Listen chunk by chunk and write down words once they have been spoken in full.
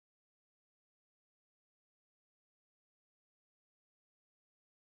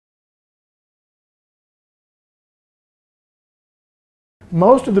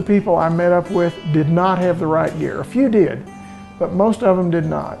Most of the people I met up with did not have the right gear. A few did, but most of them did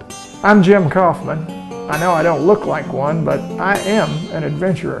not. I'm Jim Kaufman. I know I don't look like one, but I am an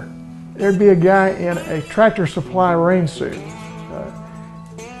adventurer. There'd be a guy in a Tractor Supply rain suit,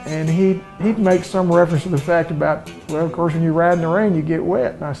 and he'd make some reference to the fact about, well, of course, when you ride in the rain, you get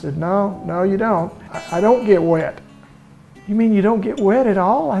wet. And I said, no, you don't. I don't get wet. You mean you don't get wet at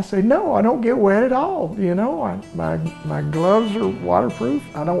all? I say, no, I don't get wet at all. You know, my gloves are waterproof.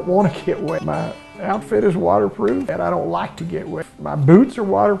 I don't want to get wet. My outfit is waterproof, and I don't like to get wet. My boots are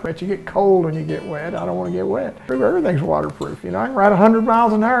waterproof. You get cold when you get wet. I don't want to get wet. Everything's waterproof. You know, I can ride 100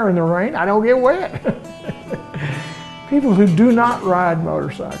 miles an hour in the rain. I don't get wet. People who do not ride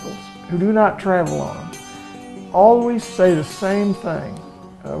motorcycles, who do not travel on them, always say the same thing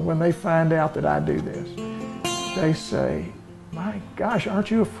when they find out that I do this. They say, my gosh, aren't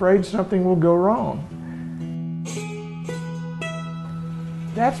you afraid something will go wrong?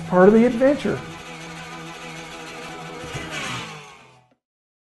 That's part of the adventure.